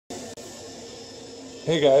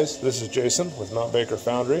Hey guys, this is Jason with Mount Baker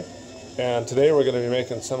Foundry, and today we're going to be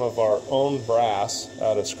making some of our own brass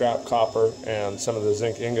out of scrap copper and some of the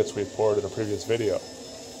zinc ingots we poured in a previous video.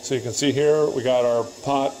 So you can see here we got our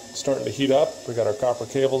pot starting to heat up, we got our copper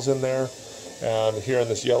cables in there, and here in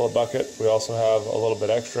this yellow bucket we also have a little bit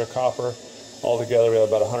extra copper. Altogether we have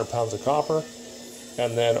about 100 pounds of copper.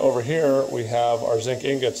 And then over here we have our zinc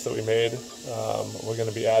ingots that we made. We're going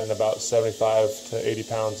to be adding about 75 to 80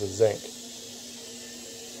 pounds of zinc.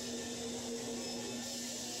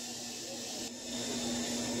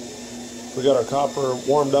 We got our copper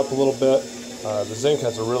warmed up a little bit. The zinc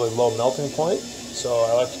has a really low melting point, so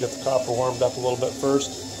I like to get the copper warmed up a little bit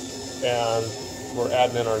first. And we're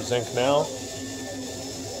adding in our zinc now.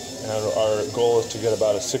 And our goal is to get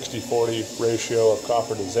about a 60-40 ratio of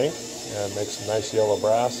copper to zinc and make some nice yellow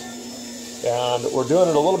brass. And we're doing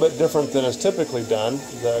it a little bit different than is typically done.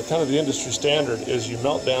 The industry standard is you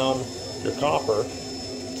melt down your copper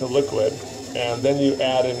to liquid and then you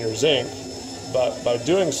add in your zinc. But by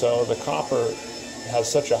doing so, the copper has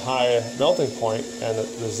such a high melting point and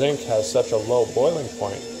the zinc has such a low boiling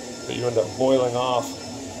point that you end up boiling off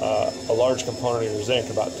a large component of your zinc,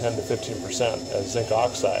 about 10 to 15% as zinc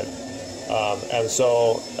oxide. And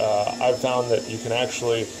so I've found that you can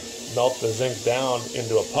actually melt the zinc down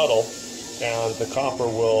into a puddle and the copper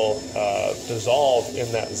will dissolve in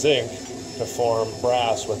that zinc to form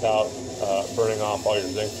brass without burning off all your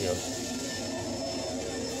zinc fumes.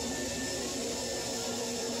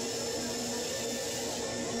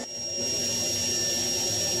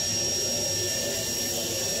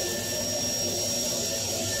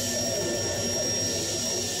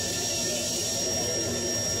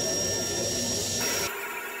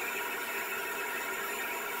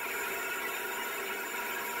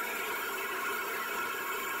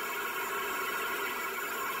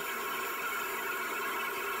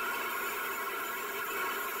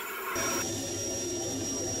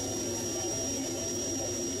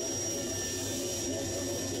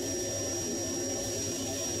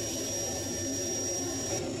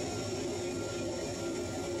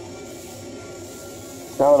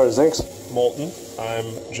 Now that our zinc's molten,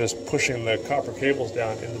 I'm just pushing the copper cables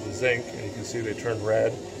down into the zinc, and you can see they turn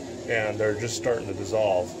red, and they're just starting to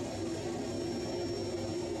dissolve.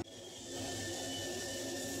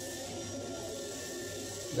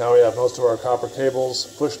 Now we have most of our copper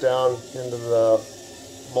cables pushed down into the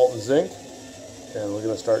molten zinc, and we're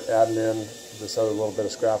going to start adding in this other little bit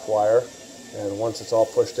of scrap wire, and once it's all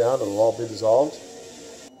pushed down, it'll all be dissolved.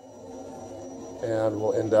 And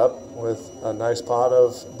we'll end up with a nice pot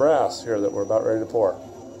of brass here that we're about ready to pour.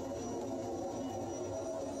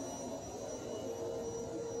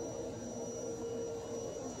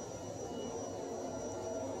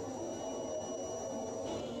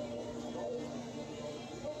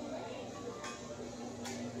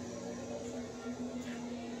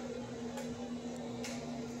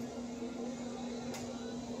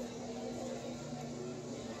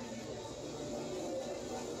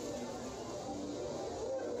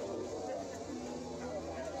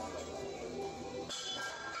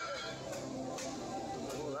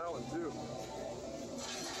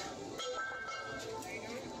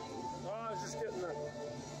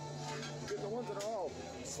 Getting the ones that are all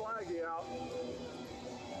slaggy out.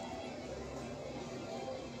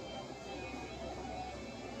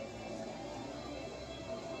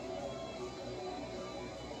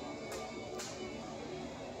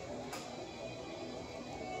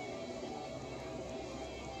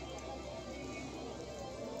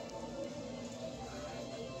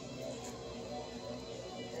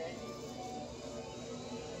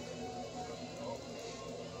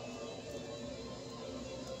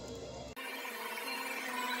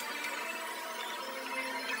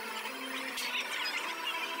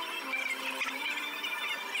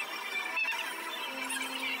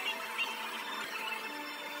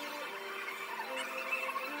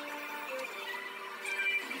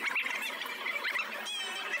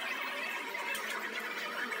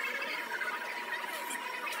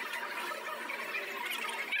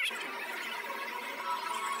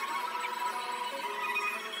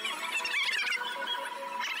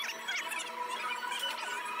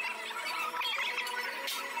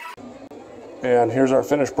 And here's our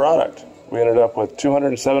finished product. We ended up with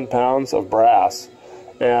 207 pounds of brass.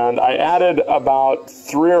 And I added about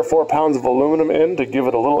 3 or 4 pounds of aluminum in to give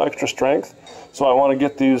it a little extra strength. So I want to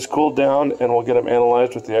get these cooled down and we'll get them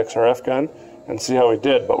analyzed with the XRF gun and see how we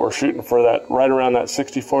did. But we're shooting for that right around that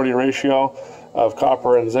 60-40 ratio of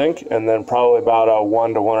copper and zinc, and then probably about a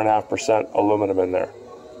 1 to 1.5% aluminum in there.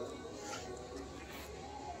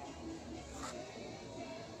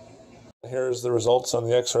 here's the results on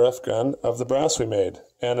the XRF gun of the brass we made.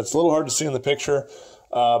 And it's a little hard to see in the picture,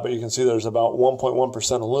 but you can see there's about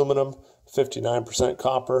 1.1% aluminum, 59%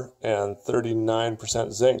 copper, and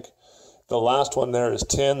 39% zinc. The last one there is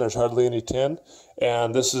tin. There's hardly any tin.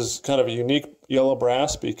 And this is kind of a unique yellow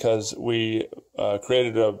brass because we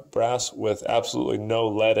created a brass with absolutely no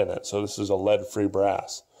lead in it. So this is a lead-free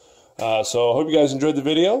brass. So I hope you guys enjoyed the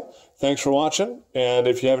video. Thanks for watching. And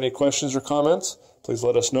if you have any questions or comments, please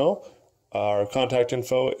let us know. Our contact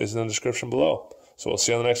info is in the description below. So we'll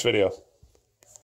see you on the next video.